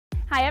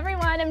Hi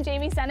everyone, I'm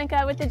Jamie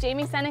Seneca with the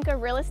Jamie Seneca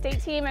Real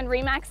Estate Team and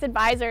RE/MAX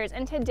Advisors,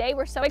 and today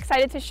we're so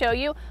excited to show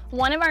you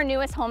one of our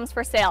newest homes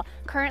for sale.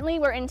 Currently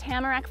we're in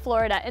Tamarac,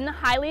 Florida in the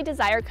highly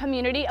desired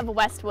community of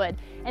Westwood,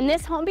 and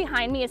this home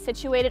behind me is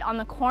situated on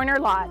the corner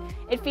lot.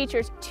 It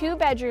features 2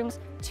 bedrooms,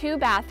 2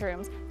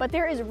 bathrooms, but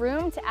there is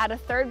room to add a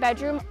 3rd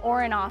bedroom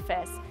or an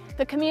office.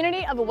 The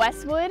community of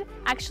Westwood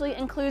actually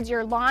includes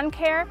your lawn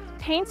care,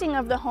 painting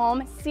of the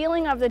home,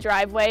 sealing of the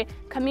driveway,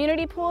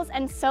 community pools,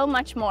 and so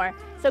much more.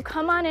 So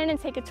come on in and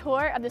take a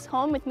tour of this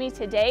home with me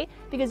today,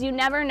 because you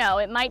never know,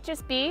 it might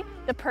just be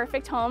the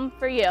perfect home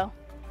for you.